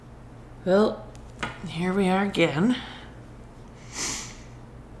Well, here we are again.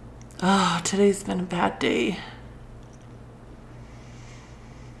 Oh, today's been a bad day.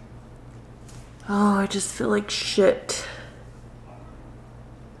 Oh, I just feel like shit.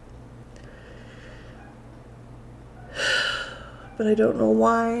 But I don't know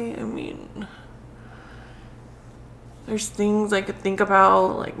why. I mean, there's things I could think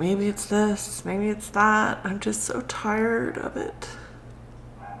about, like maybe it's this, maybe it's that. I'm just so tired of it.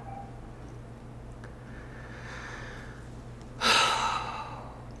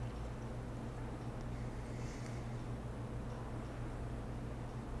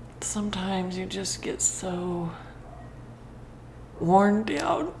 Sometimes you just get so worn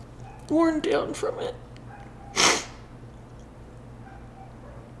down from it.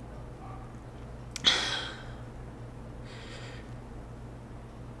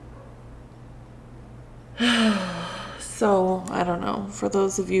 So, I don't know. For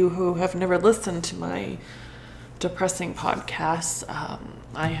those of you who have never listened to my depressing podcasts,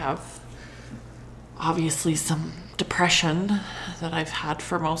 I have obviously some depression that I've had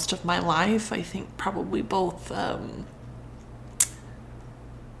for most of my life. I think probably both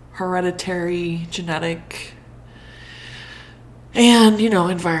hereditary, genetic, and,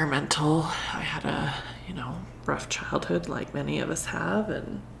 environmental. I had a, rough childhood like many of us have,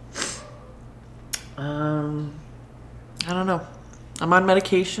 and I don't know. I'm on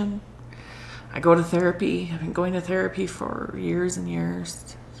medication. I go to therapy. I've been going to therapy for years and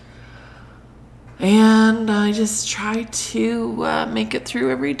years. And I just try to make it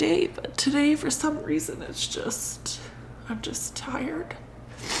through every day. But today, for some reason, I'm just tired.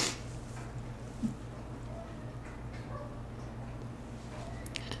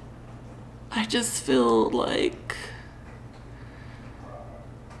 I just feel like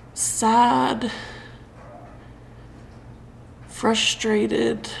sad,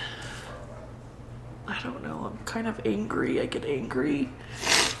 frustrated. I don't know. I'm kind of angry. I get angry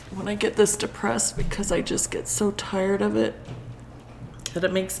when I get this depressed because I just get so tired of it that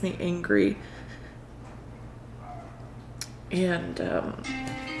it makes me angry. And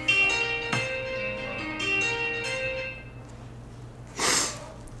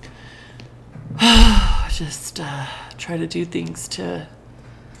just try to do things to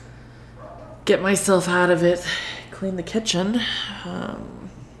get myself out of it. Clean the kitchen.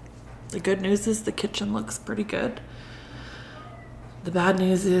 The good news is the kitchen looks pretty good. The bad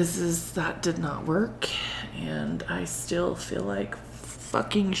news is that did not work, and I still feel like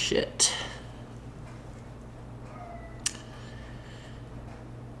fucking shit.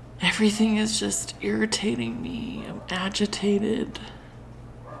 Everything is just irritating me. I'm agitated.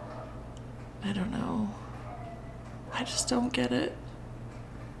 I don't know. I just don't get it.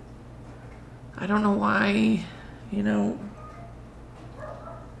 I don't know why,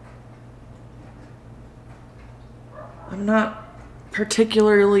 I'm not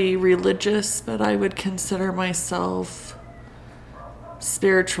particularly religious, but I would consider myself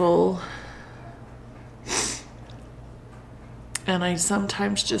spiritual. And I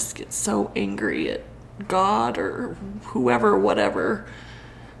sometimes just get so angry at God or whoever, whatever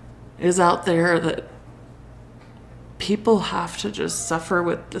is out there, that people have to just suffer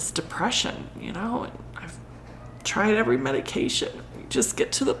with this depression, And I've tried every medication. You just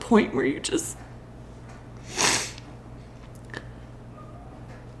get to the point where you just...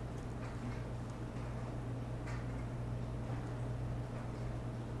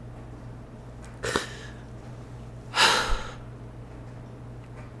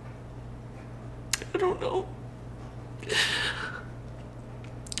 I don't know.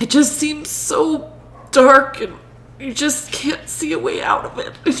 It just seems so dark, and you just can't see a way out of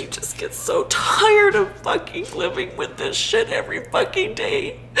it. And you just get so tired of fucking living with this shit every fucking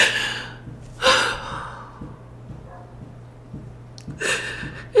day.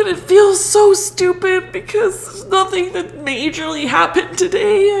 And it feels so stupid because there's nothing that majorly happened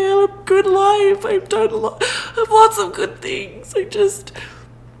today. I had a good life. I've lots of good things. I just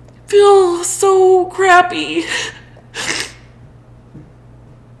feel so crappy.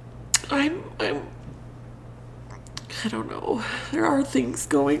 I don't know. There are things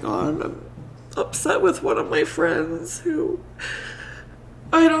going on. I'm upset with one of my friends who,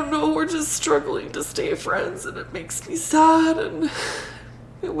 I don't know, we're just struggling to stay friends, and it makes me sad. And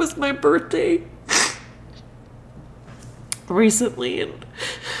it was my birthday recently, and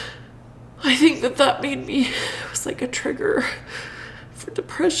I think that made me, it was like a trigger for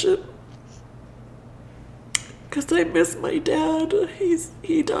depression. Because I miss my dad.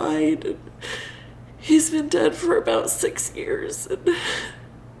 He died, and he's been dead for about 6 years, and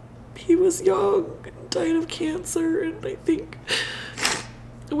he was young and died of cancer, and I think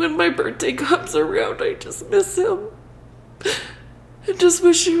When my birthday comes around, I just miss him. I just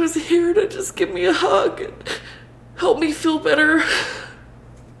wish he was here to just give me a hug and help me feel better.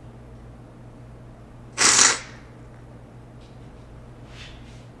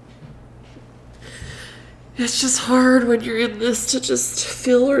 It's just hard when you're in this to just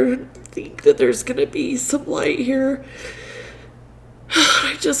feel or think that there's gonna be some light here.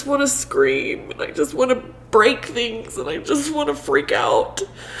 I just want to scream, and I just want to break things, and I just want to freak out.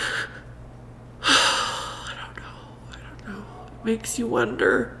 I don't know. It makes you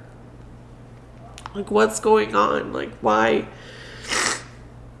wonder, like, what's going on? Like, why?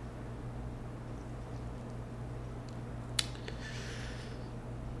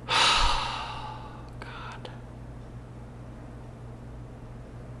 God.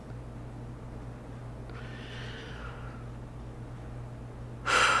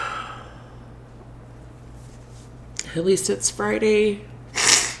 At least it's Friday.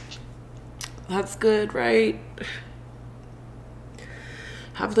 That's good, right?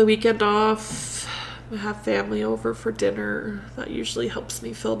 Have the weekend off. Have family over for dinner. That usually helps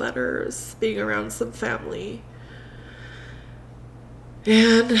me feel better, is being around some family.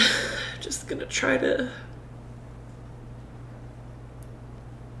 And just gonna try to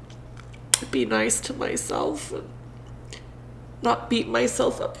be nice to myself and not beat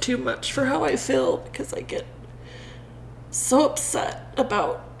myself up too much for how I feel, because I get so upset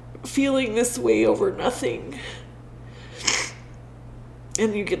about feeling this way over nothing.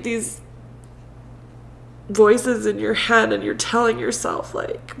 And you get these voices in your head and you're telling yourself,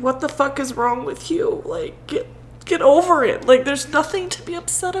 like, what the fuck is wrong with you? Like, get over it. Like, there's nothing to be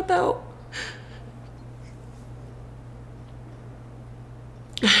upset about.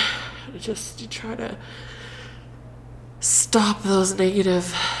 You try to stop those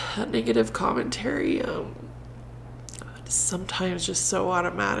negative commentary. Sometimes just so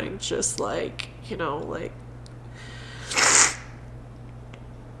automatic, just like, like,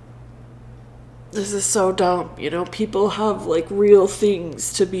 this is so dumb, people have like real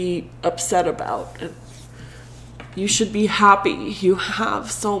things to be upset about, and you should be happy you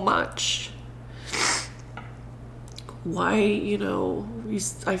have so much. Why,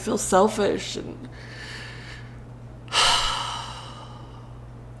 I feel selfish and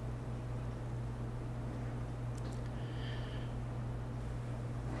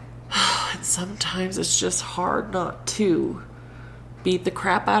sometimes it's just hard not to beat the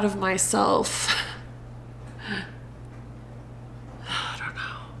crap out of myself. I don't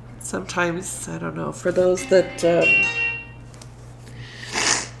know. Sometimes, I don't know, for those that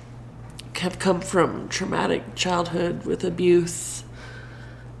have come from traumatic childhood with abuse,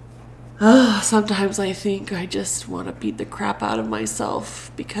 sometimes I think I just want to beat the crap out of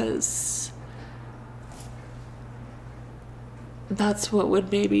myself, because that's what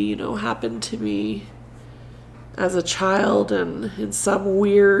would maybe, happen to me as a child, and in some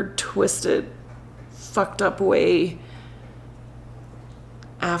weird, twisted, fucked up way,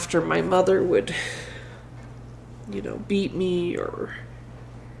 after my mother would, beat me or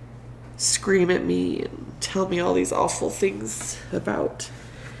scream at me and tell me all these awful things about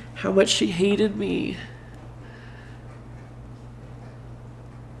how much she hated me.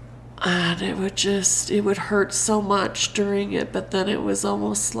 And it would hurt so much during it, but then it was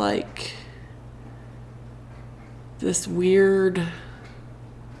almost like this weird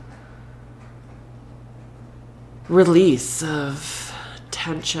release of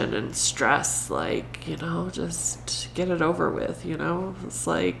tension and stress, like, just get it over with, It's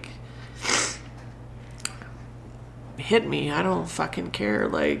like, hit me, I don't fucking care,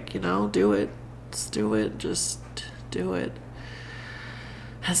 like, do it. Just do it, just do it.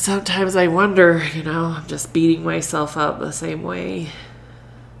 And sometimes I wonder, I'm just beating myself up the same way.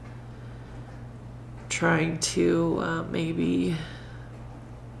 Trying to maybe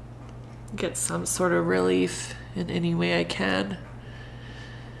get some sort of relief in any way I can.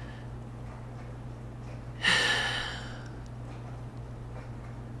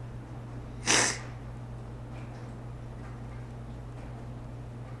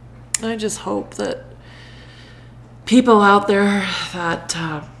 I just hope that people out there that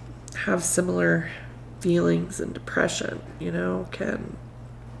have similar feelings and depression, can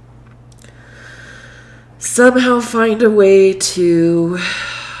somehow find a way to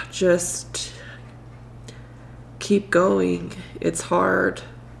just keep going. It's hard.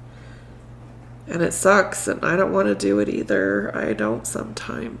 And it sucks, and I don't want to do it either. I don't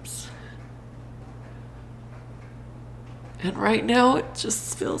sometimes. And right now, it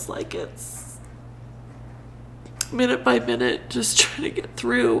just feels like it's minute by minute, just trying to get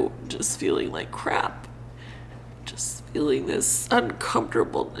through, just feeling like crap. Just feeling this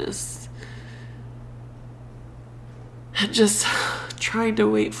uncomfortableness. And just trying to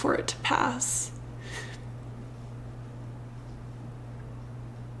wait for it to pass.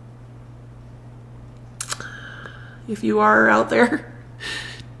 If you are out there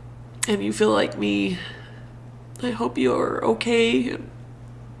and you feel like me, I hope you are okay.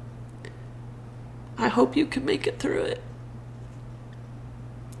 I hope you can make it through it.